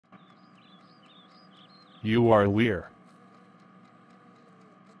You are Weer.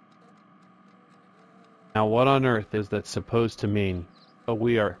 Now what on earth is that supposed to mean? A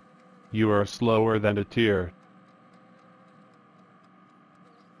Weer. You are slower than a tear.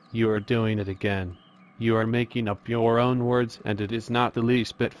 You are doing it again. You are making up your own words and it is not the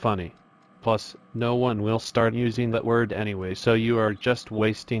least bit funny. Plus, no one will start using that word anyway, so you are just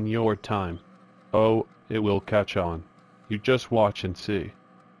wasting your time. Oh, it will catch on. You just watch and see.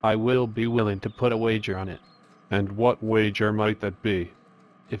 I will be willing to put a wager on it. And what wager might that be?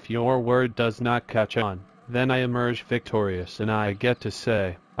 If your word does not catch on, then I emerge victorious and I get to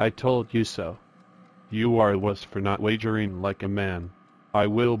say, I told you so. You are a wuss for not wagering like a man. I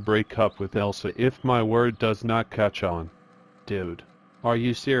will break up with Elsa if my word does not catch on. Dude, are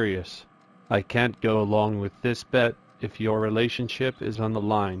you serious? I can't go along with this bet if your relationship is on the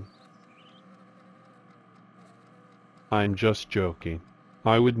line. I'm just joking.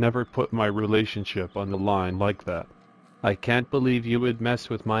 I would never put my relationship on the line like that. I can't believe you would mess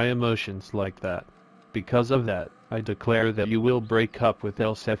with my emotions like that. Because of that, I declare that you will break up with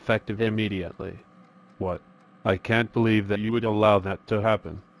Elsa effective immediately. What? I can't believe that you would allow that to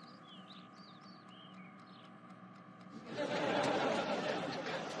happen.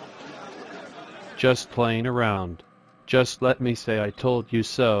 Just playing around. Just let me say I told you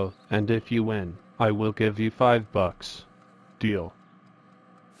so, and if you win, I will give you $5. Deal.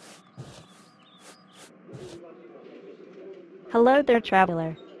 Hello there,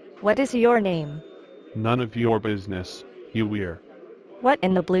 traveler. What is your name? None of your business, you Weer. What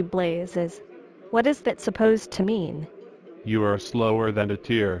in the blue blazes? What is that supposed to mean? You are slower than a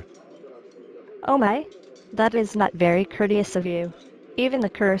tear. Oh my? That is not very courteous of you. Even the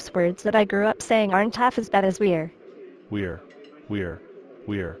curse words that I grew up saying aren't half as bad as Weer. Weer. Weer.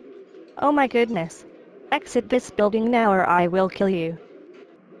 Weer. Oh my goodness. Exit this building now or I will kill you.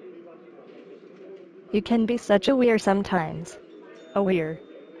 You can be such a Weer sometimes. A Weer?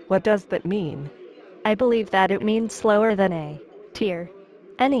 What does that mean? I believe that it means slower than a tear.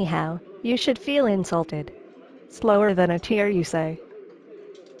 Anyhow, you should feel insulted. Slower than a tear, you say?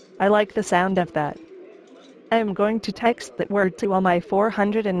 I like the sound of that. I am going to text that word to all my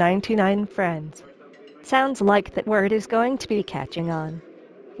 499 friends. Sounds like that word is going to be catching on.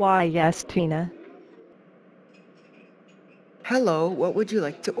 Why, yes, Tina. Hello, what would you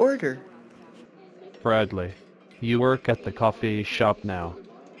like to order? Bradley. You work at the coffee shop now.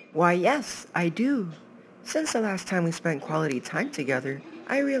 Why, yes, I do. Since the last time we spent quality time together,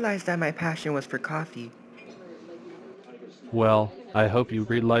 I realized that my passion was for coffee. Well, I hope you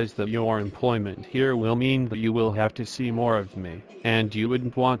realize that your employment here will mean that you will have to see more of me, and you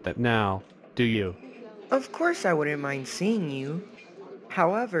wouldn't want that now, do you? Of course I wouldn't mind seeing you.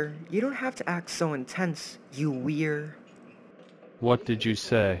 However, you don't have to act so intense, you Weer. What did you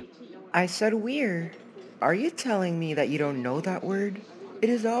say? I said Weer. Are you telling me that you don't know that word? It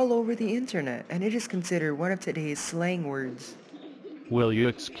is all over the internet, and it is considered one of today's slang words. Will you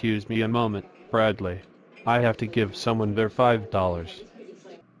excuse me a moment, Bradley? I have to give someone their $5.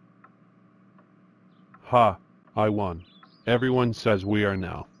 Ha! I won. Everyone says we are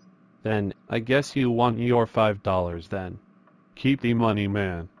now. Then, I guess you want your $5 then. Keep the money,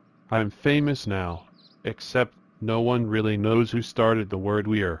 man. I'm famous now. Except, no one really knows who started the word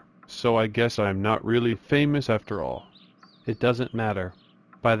Weer, so I guess I'm not really famous after all. It doesn't matter.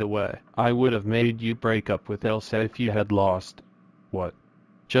 By the way, I would have made you break up with Elsa if you had lost. What?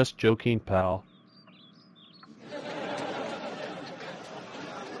 Just joking, pal.